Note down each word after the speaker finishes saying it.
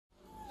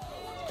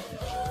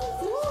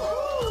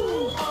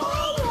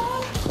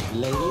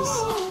Ladies.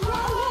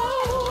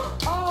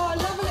 Oh,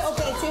 love a little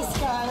bit of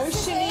disco,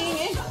 shilling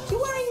in.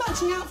 You're wearing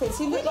matching outfits.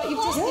 You look like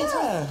you've just been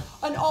to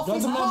an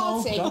office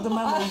party. Got the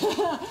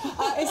memo.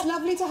 It's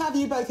lovely to have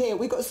you both here.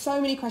 We've got so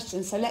many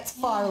questions, so let's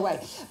fire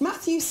away.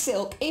 Matthew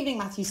Silk, Evening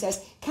Matthew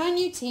says, can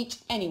you teach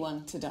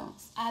anyone to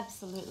dance?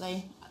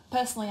 Absolutely.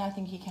 Personally, I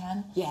think you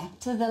can. Yeah.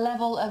 To the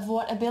level of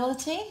what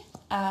ability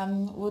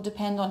will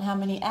depend on how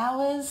many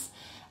hours,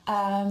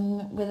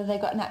 whether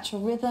they've got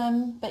natural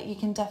rhythm, but you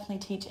can definitely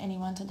teach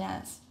anyone to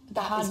dance. The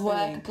hard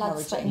work, blood,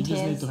 sweat and You tears.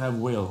 just need to have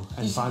will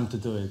and time to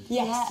do it.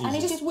 Yes, Yeah, and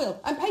it's just will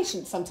and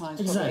patience sometimes.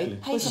 Exactly.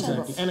 Probably.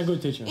 Exactly. And a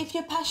good teacher. If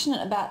you're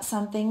passionate about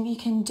something, you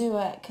can do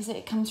it because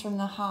it comes from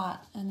the heart,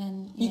 and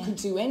then You can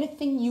do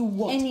anything you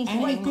want.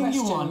 Anything. Great Anything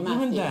you question, want,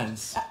 Matthew. even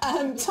dance.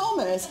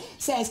 Thomas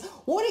says,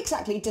 what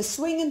exactly does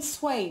swing and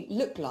sway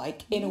look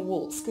like in a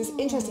waltz? Because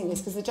interesting this,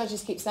 because the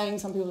judges keep saying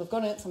some people have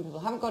got it, some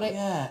people haven't got it.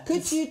 Yeah,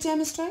 Could you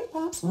demonstrate,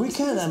 perhaps? We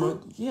can, Emma.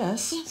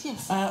 Yes.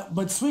 Yes.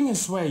 But swing and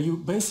sway, you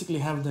basically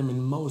have them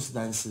in most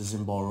dances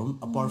in ballroom,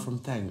 apart from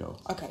tango.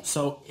 Okay.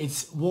 So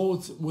it's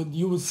what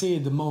you would see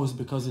it the most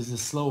because it's the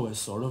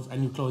slowest, sort of,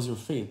 and you close your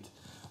feet.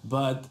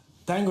 But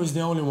tango is the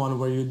only one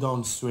where you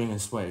don't swing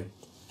and sway.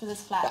 Because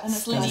it's flat and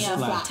That's it's linear.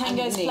 flat.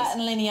 Tango's And flat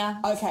and linear.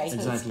 Okay.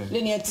 Exactly.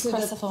 Linear to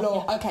Across the the floor,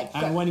 floor. yeah. Okay.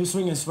 And good. when you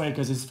swing and sway,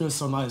 because it feels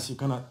so nice, you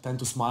kind of tend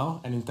to smile,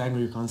 and in tango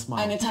you can't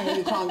smile. And in tango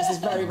you can't. This is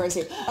very, very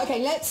serious.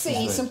 Okay, let's see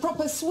Great. some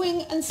proper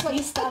swing and sway.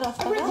 You start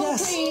off a with ripple, that.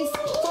 Yes. please,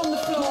 from the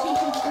floor.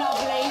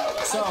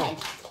 Lovely. So, okay.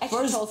 Extra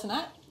first, tall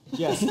tonight.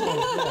 yes.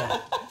 Yeah.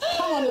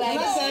 Come on,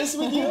 legs. Dance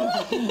with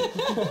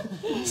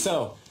you.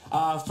 So,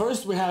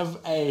 first we have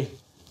a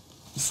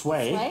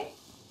sway. Sway.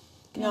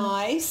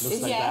 Nice.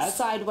 Looks like Yes, that.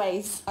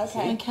 sideways.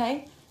 Okay.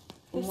 Okay.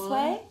 This One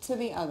way. to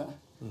the other.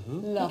 Mm-hmm.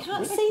 You Lovely.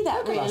 can't see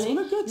that Look at us, really.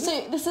 we look good.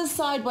 So this is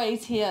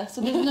sideways here.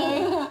 So there's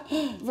no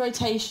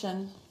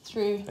rotation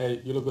through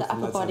Hey, you look good the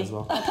from upper that side body. as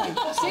well. Okay.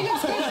 She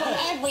looks good from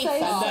every So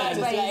side.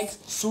 sideways. Legs.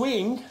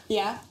 Swing.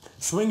 Yeah.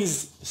 Swing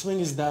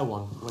is that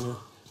one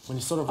when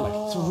you sort of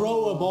like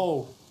throw a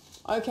ball,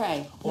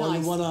 Okay. or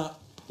nice. you wanna,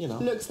 you know,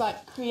 Looks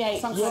like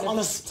Create. some you're kind on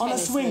a of on a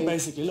tennis swing move.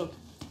 basically. Look.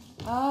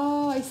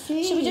 Oh, I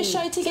see. Should we just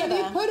show together?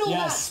 So you put all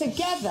Yes. that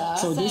together.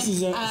 So this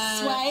is a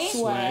Sway.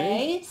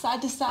 sway.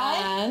 Side to side.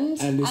 And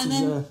and this and is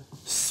then- a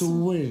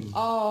swing.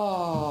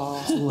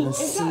 oh, You wanna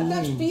that's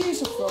swing.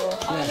 beautiful.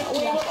 And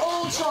we will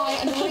all try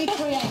and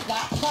recreate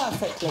that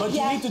perfectly. But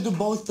you need to do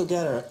both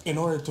together in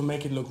order to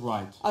make it look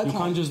right. Okay. You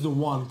can't just do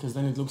one because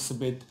then it looks a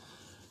bit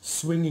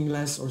swinging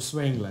less or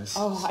swaying less.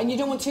 Oh, and you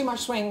don't want too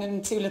much swing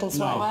and too little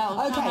sway. No. Well,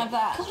 okay. can't have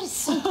that. God, it's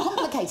so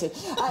complicated.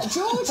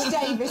 George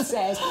Davis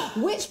says,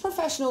 which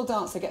professional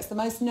dancer gets the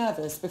most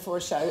nervous before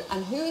a show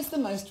and who is the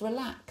most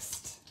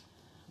relaxed?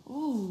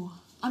 Ooh.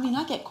 I mean,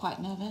 I get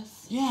quite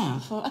nervous. Yeah.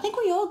 I think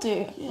we all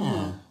do.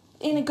 Yeah.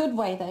 In a good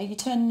way, though. You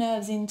turn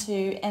nerves into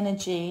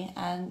energy,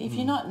 and if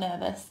you're not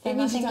nervous, It then I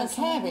means you think don't there's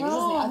care, something really,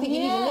 doesn't it? I wrong. think you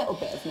need a Yeah. little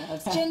bit of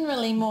nerves.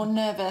 Generally more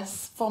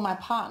nervous for my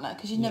partner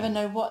because you never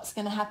know what's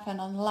going to happen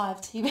on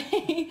live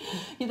TV.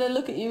 They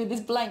look at you with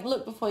this blank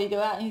look before you go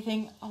out and you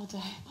think, oh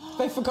dear,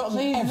 They've forgotten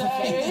please no.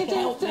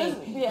 everything.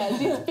 Just, yeah,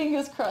 just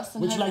fingers crossed.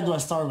 And Which hope leg do I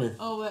that- start with?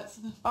 Oh, that's...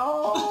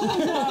 Oh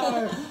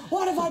no!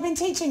 What have I been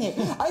teaching you?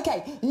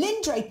 Okay, Lynn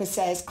Draper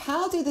says,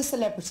 how do the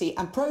celebrity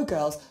and pro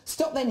girls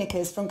stop their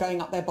knickers from going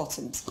up their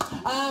bottoms?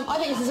 I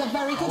think this is a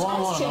very good I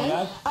wanna question.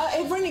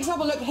 know For an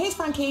example, look, here's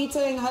Frankie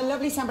doing her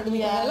lovely Samba with her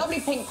Yes. lovely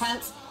pink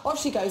pants. Off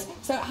she goes.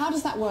 So how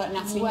does that work,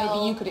 Natalie? Well-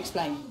 Maybe you could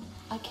explain.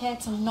 I care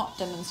to not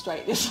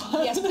demonstrate this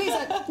one. Yes, please.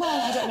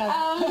 Well, I don't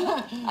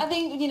know. I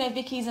think,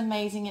 Vicky's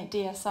amazing at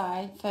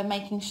DSI for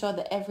making sure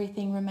that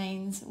everything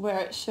remains where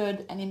it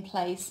should and in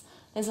place.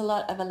 There's a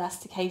lot of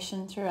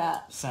elastication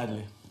throughout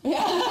Sadly. the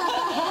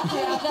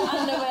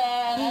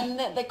underwear,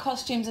 and the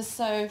costumes are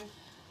so...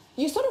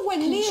 You sort of wear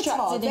Constructed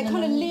leotards. They're in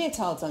kind of them.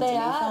 leotards underneath,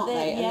 aren't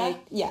they? And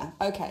yeah.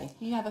 Okay.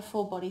 You have a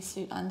full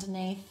bodysuit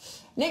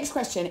underneath. Next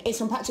question is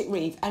from Patrick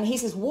Reeve, and he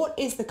says, what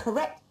is the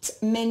correct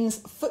men's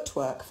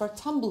footwork for a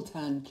tumble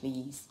turn,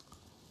 please?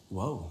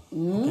 Whoa.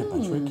 Okay,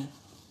 Patrick.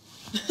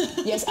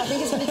 Yes, I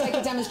think it's going to take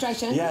a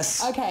demonstration.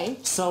 Yes. Okay.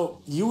 So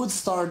you would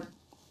start,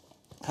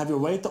 have your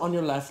weight on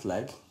your left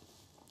leg.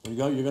 There you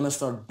go. You're going to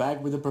start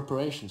back with the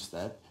preparation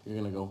step. You're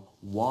going to go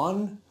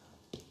 1,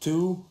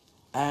 2,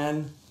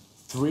 and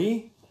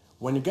 3.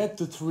 When you get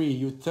to 3,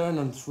 you turn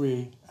on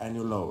 3 and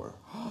you lower.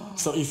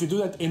 So if you do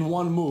that in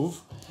one move,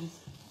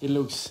 it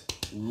looks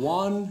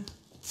 1,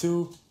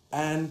 2,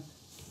 and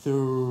 3.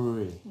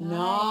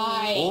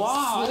 Nice.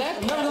 Wow. Look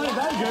Never done it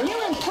that good.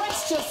 You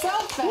impressed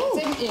yourself there,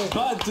 didn't you?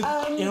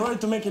 But in order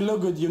to make it look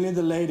good, you need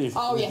a lady.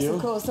 Oh, with yes, you.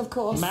 of course, of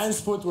course. Man's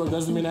footwork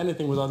doesn't mean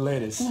anything without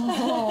ladies.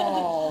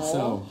 Oh.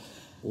 So,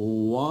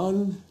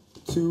 1,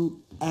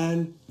 2,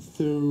 and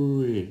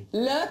 3.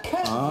 Look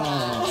at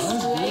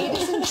that.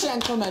 Ladies and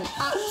gentlemen,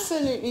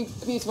 absolutely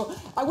beautiful.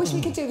 I wish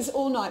we could do this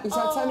all night because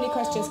I had so many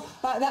questions,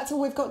 but that's all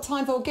we've got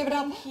time for. Give it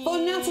up for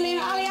Natalie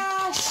and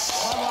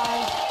Aljaz.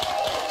 Bye-bye.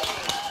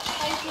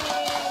 Thank you.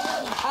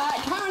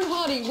 Karen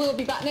Hardy Natalie will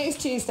be back next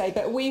Tuesday,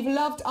 but we've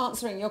loved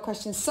answering your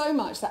questions so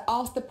much that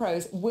Ask the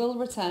Pros will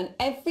return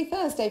every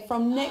Thursday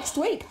from next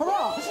week.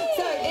 Hurrah!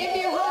 So if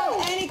you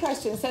have any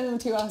questions, send them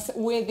to us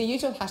with the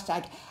usual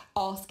hashtag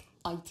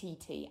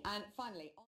AskITT. And finally...